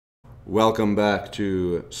Welcome back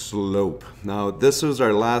to slope. Now this was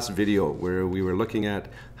our last video where we were looking at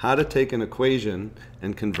how to take an equation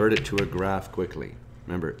and convert it to a graph quickly.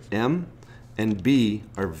 Remember, m and b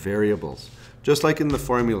are variables. Just like in the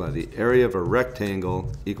formula, the area of a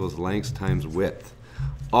rectangle equals length times width.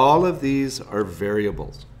 All of these are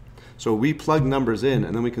variables. So we plug numbers in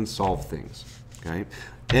and then we can solve things. Okay?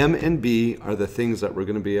 M and B are the things that we're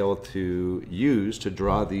going to be able to use to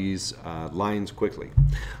draw these lines quickly.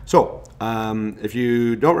 So if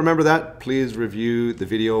you don't remember that, please review the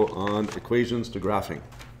video on equations to graphing.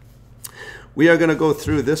 We are going to go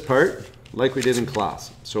through this part like we did in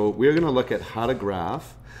class. So we're going to look at how to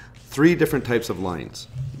graph three different types of lines.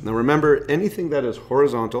 Now remember, anything that is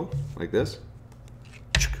horizontal, like this,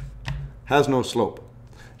 has no slope.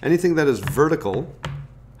 Anything that is vertical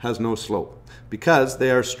has no slope. Because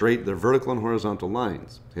they are straight, they're vertical and horizontal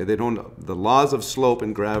lines. Okay, the laws of slope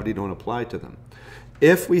and gravity don't apply to them.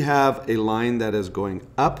 If we have a line that is going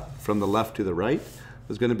up from the left to the right,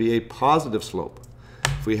 there's going to be a positive slope.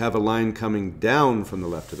 If we have a line coming down from the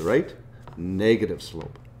left to the right, negative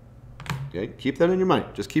slope. Okay, keep that in your mind.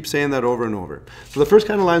 Just keep saying that over and over. So the first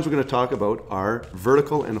kind of lines we're going to talk about are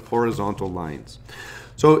vertical and horizontal lines.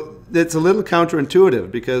 So it's a little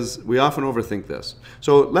counterintuitive because we often overthink this.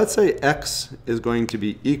 So let's say x is going to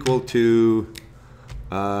be equal to,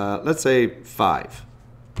 let's say 5.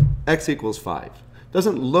 X equals 5.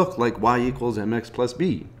 Doesn't look like y equals mx plus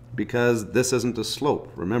b because this isn't a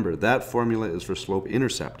slope. Remember, that formula is for slope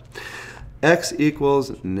intercept. X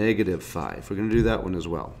equals negative 5. We're going to do that one as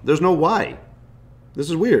well. There's no y. This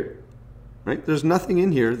is weird, right? There's nothing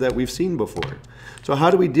in here that we've seen before. So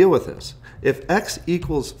how do we deal with this? If x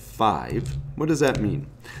equals 5, what does that mean?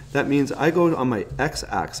 That means I go on my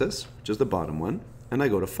x-axis, which is the bottom one, and I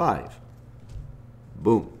go to 5.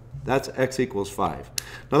 Boom. That's x equals 5.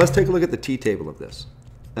 Now let's take a look at the t-table of this.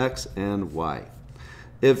 X and y.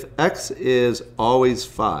 If x is always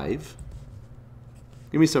 5,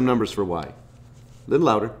 give me some numbers for y. A little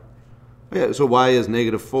louder. Okay, so y is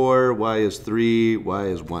negative 4, y is 3, y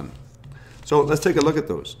is 1. So let's take a look at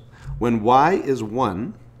those. When y is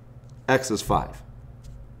 1, x is 5.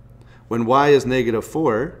 When y is negative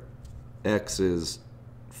 4, x is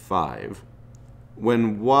 5.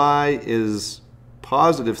 When y is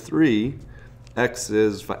positive 3, x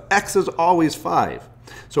is 5. X is always 5.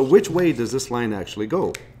 So which way does this line actually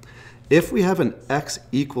go? If we have an x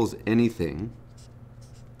equals anything,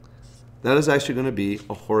 that is actually going to be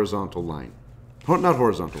a horizontal line. Not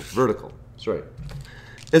horizontal, vertical. Sorry.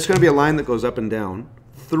 It's going to be a line that goes up and down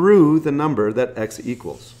through the number that x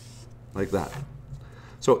equals. Like that.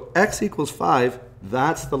 So x equals 5,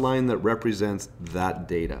 that's the line that represents that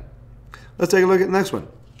data. Let's take a look at the next one.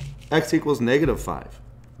 X equals negative 5.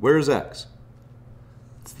 Where is x?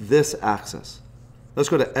 It's this axis. Let's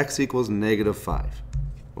go to x equals negative 5.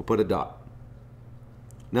 We'll put a dot.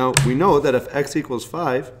 Now we know that if x equals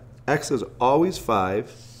 5, x is always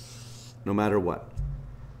 5 no matter what.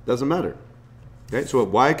 Doesn't matter. Okay? So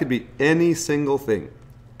y could be any single thing.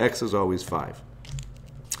 X is always 5.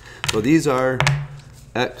 So these are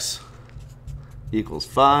x equals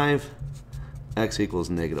 5, x equals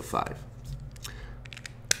negative 5.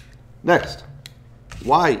 Next,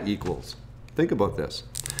 y equals. Think about this.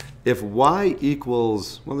 If y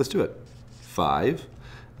equals, well, let's do it, 5,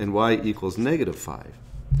 and y equals negative 5,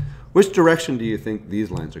 which direction do you think these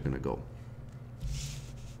lines are going to go?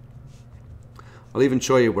 I'll even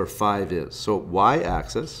show you where 5 is. So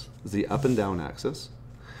y-axis is the up and down axis.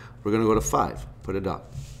 We're going to go to 5. Put a dot.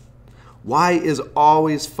 Y is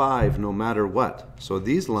always 5 no matter what. So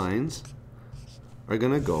these lines are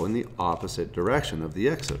going to go in the opposite direction of the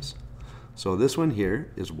x's. So this one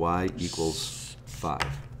here is y equals 5.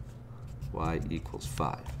 Y equals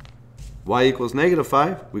 5. Y equals negative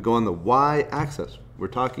 5. We go on the y-axis. We're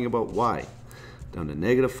talking about y. Down to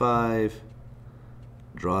negative 5.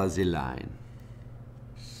 Draw the line.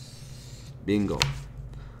 Bingo.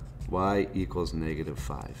 Y equals negative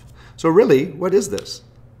 5. So really, what is this?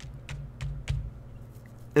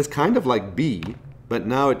 It's kind of like B, but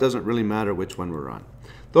now it doesn't really matter which one we're on.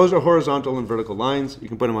 Those are horizontal and vertical lines. You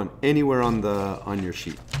can put them on anywhere on your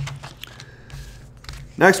sheet.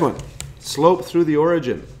 Next one, slope through the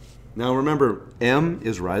origin. Now remember, m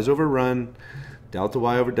is rise over run, delta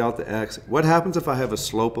y over delta x. What happens if I have a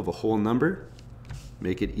slope of a whole number?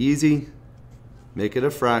 Make it easy. Make it a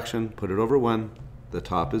fraction. Put it over 1. The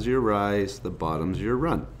top is your rise, the bottom's your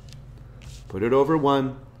run. Put it over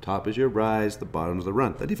 1. Top is your rise, the bottom is the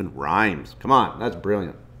run. That even rhymes. Come on, that's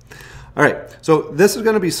brilliant. All right, so this is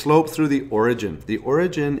going to be slope through the origin. The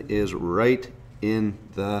origin is right in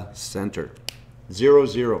the center. 0,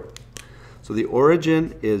 0. So So the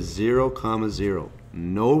origin is 0, comma 0.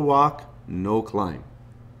 No walk, no climb.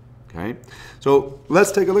 Okay? So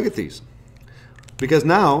let's take a look at these. Because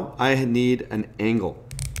now I need an angle.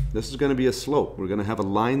 This is going to be a slope. We're going to have a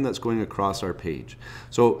line that's going across our page.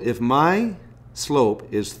 So if my slope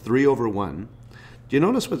is 3 over 1, do you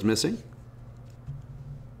notice what's missing?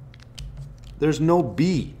 There's no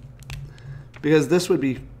b, because this would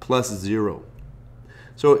be plus 0.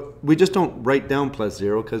 So we just don't write down plus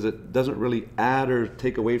 0 because it doesn't really add or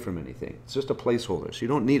take away from anything. It's just a placeholder, so you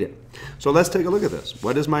don't need it. So let's take a look at this.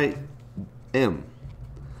 What is my m?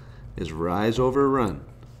 Is rise over run,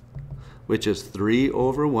 which is 3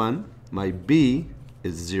 over 1. My b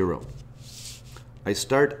is 0. I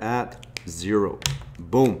start at 0.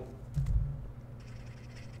 Boom.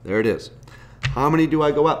 There it is. How many do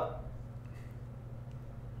I go up?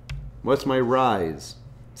 What's my rise?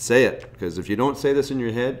 Say it, because if you don't say this in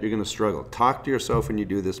your head, you're going to struggle. Talk to yourself when you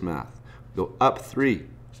do this math. Go up 3.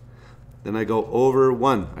 Then I go over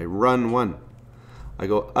 1. I run 1. I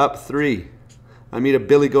go up 3. I meet a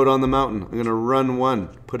billy goat on the mountain. I'm going to run 1.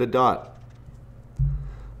 Put a dot.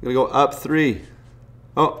 I'm going to go up 3.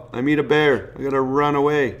 Oh, I meet a bear. I'm going to run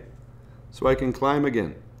away so I can climb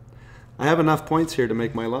again. I have enough points here to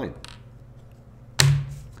make my line.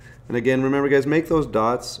 And again, remember guys, make those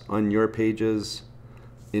dots on your pages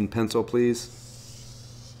in pencil,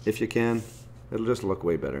 please, if you can. It'll just look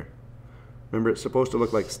way better. Remember, it's supposed to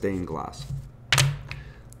look like stained glass.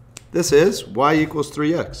 This is y equals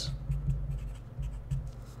 3x.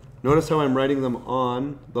 Notice how I'm writing them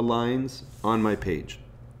on the lines on my page.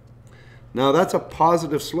 Now that's a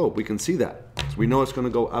positive slope. We can see that. So we know it's going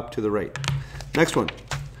to go up to the right. Next one.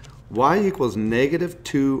 Y equals negative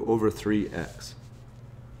 2 over 3x.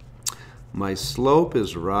 My slope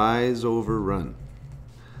is rise over run.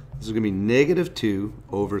 This is going to be negative 2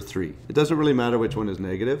 over 3. It doesn't really matter which one is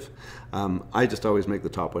negative. I just always make the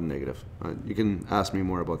top one negative. You can ask me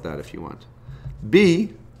more about that if you want.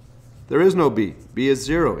 B, there is no B. B is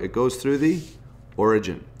 0. It goes through the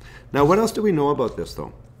origin. Now what else do we know about this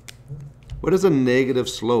though? What does a negative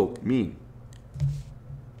slope mean?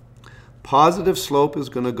 Positive slope is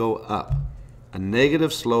going to go up. A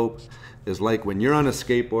negative slope is like when you're on a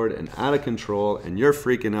skateboard and out of control and you're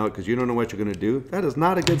freaking out because you don't know what you're going to do. That is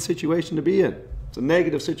not a good situation to be in. It's a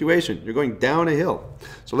negative situation. You're going down a hill.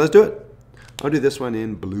 So let's do it. I'll do this one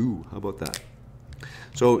in blue. How about that?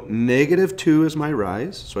 So negative 2 is my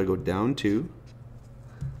rise. So I go down 2.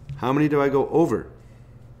 How many do I go over?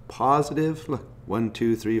 Positive. Look, 1,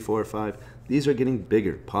 2, 3, 4, 5. These are getting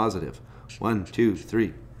bigger. Positive. 1, 2,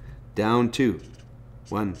 3. Down 2.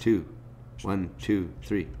 1, 2. 1, 2,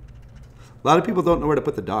 3. A lot of people don't know where to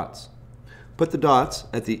put the dots. Put the dots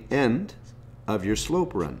at the end of your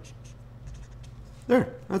slope run.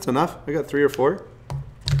 There, that's enough. I got 3 or 4.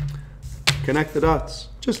 Connect the dots.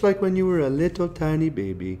 Just like when you were a little tiny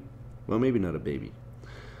baby. Well, maybe not a baby.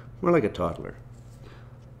 More like a toddler.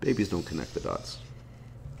 Babies don't connect the dots.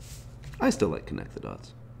 I still like connect the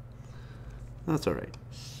dots. That's all right.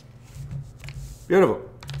 Beautiful.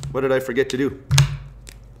 What did I forget to do?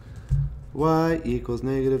 Y equals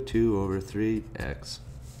negative 2 over 3x.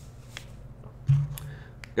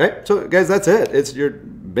 Okay, so guys, that's it. You're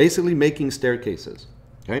basically making staircases.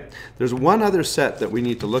 Okay, there's one other set that we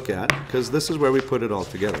need to look at because this is where we put it all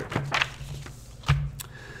together.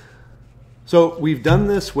 So we've done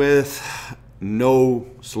this with no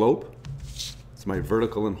slope. It's my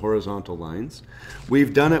vertical and horizontal lines.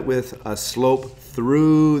 We've done it with a slope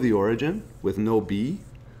through the origin with no b.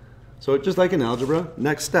 So just like in algebra,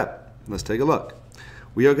 next step. Let's take a look.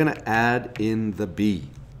 We are going to add in the b.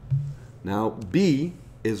 Now, b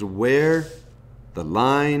is where the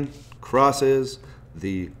line crosses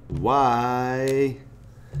the y-MCA.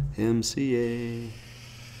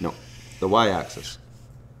 No, the y-axis.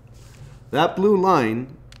 That blue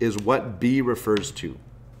line is what b refers to.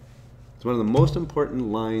 It's one of the most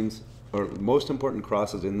important lines or most important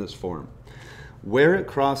crosses in this form. Where it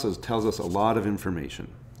crosses tells us a lot of information.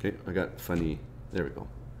 Okay, I got funny. There we go.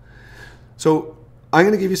 So I'm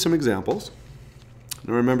going to give you some examples.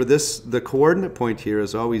 Now remember this, the coordinate point here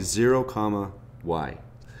is always 0, comma, y.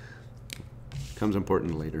 Becomes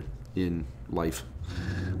important later in life.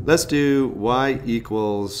 Let's do y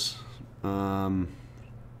equals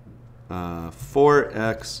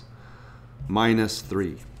 4x minus 3.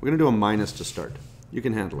 We're going to do a minus to start. You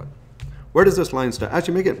can handle it. Where does this line start?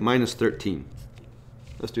 Actually, make it minus 13.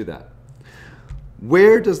 Let's do that.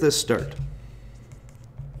 Where does this start?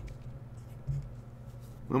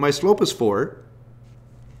 Well, my slope is 4.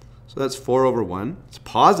 So that's 4 over 1. It's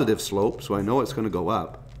positive slope, so I know it's going to go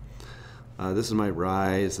up. This is my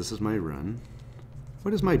rise. This is my run.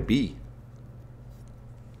 What is my b?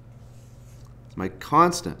 It's my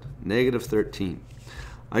constant, negative 13.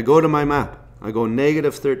 I go to my map. I go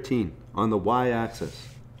negative 13 on the y-axis.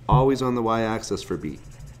 Always on the y-axis for b.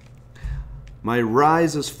 My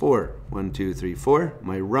rise is 4. 1, 2, 3, 4.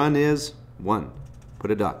 My run is 1.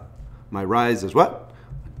 Put a dot. My rise is what?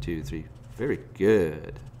 1, 2, 3. Very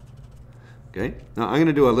good. Okay. Now I'm going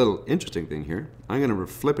to do a little interesting thing here. I'm going to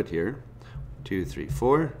flip it here. 2, 3,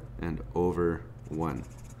 4, and over 1.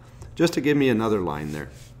 Just to give me another line there.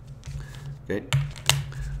 Okay.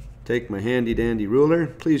 Take my handy dandy ruler.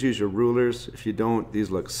 Please use your rulers. If you don't,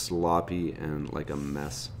 these look sloppy and like a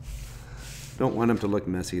mess. Don't want them to look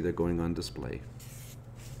messy. They're going on display.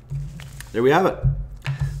 There we have it.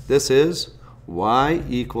 This is y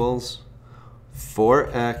equals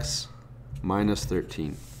 4x minus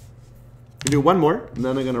 13. We'll do one more, and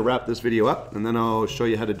then I'm going to wrap this video up, and then I'll show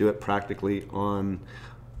you how to do it practically on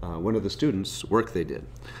one of the students' work they did.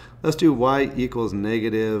 Let's do y equals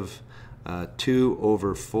negative 2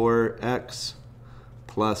 over 4x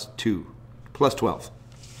plus 2, plus 12.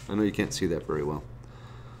 I know you can't see that very well.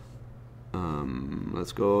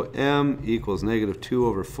 Let's go m equals negative 2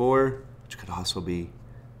 over 4, which could also be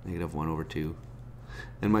negative 1 over 2.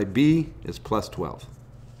 And my b is plus 12.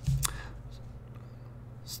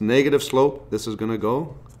 It's negative slope. This is going to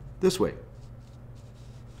go this way.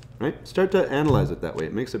 Right? Start to analyze it that way.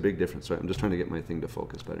 It makes a big difference. Right? I'm just trying to get my thing to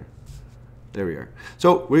focus better. There we are.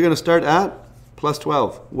 So we're going to start at plus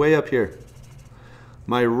 12, way up here.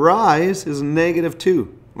 My rise is negative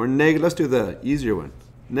 2, or negative. Let's do the easier one.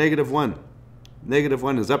 Negative 1. Negative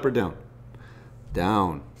 1 is up or down?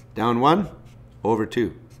 Down. Down 1, over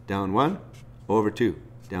 2. Down 1, over 2.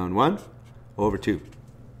 Down 1, over 2.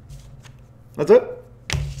 That's it.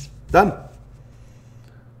 Done.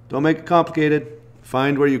 Don't make it complicated.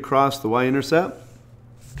 Find where you cross the y-intercept.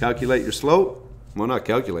 Calculate your slope. Well, not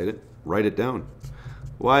calculate it. Write it down.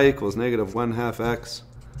 Y equals negative 1/2 x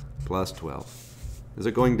plus 12. Is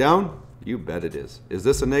it going down? You bet it is. Is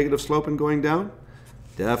this a negative slope and going down?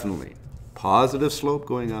 Definitely. Positive slope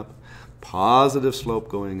going up. Positive slope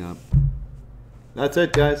going up. That's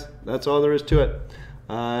it, guys. That's all there is to it.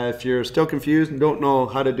 If you're still confused and don't know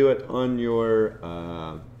how to do it on your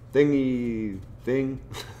thingy thing,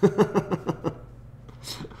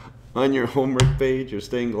 on your homework page or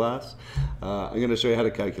stained glass, I'm going to show you how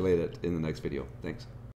to calculate it in the next video. Thanks.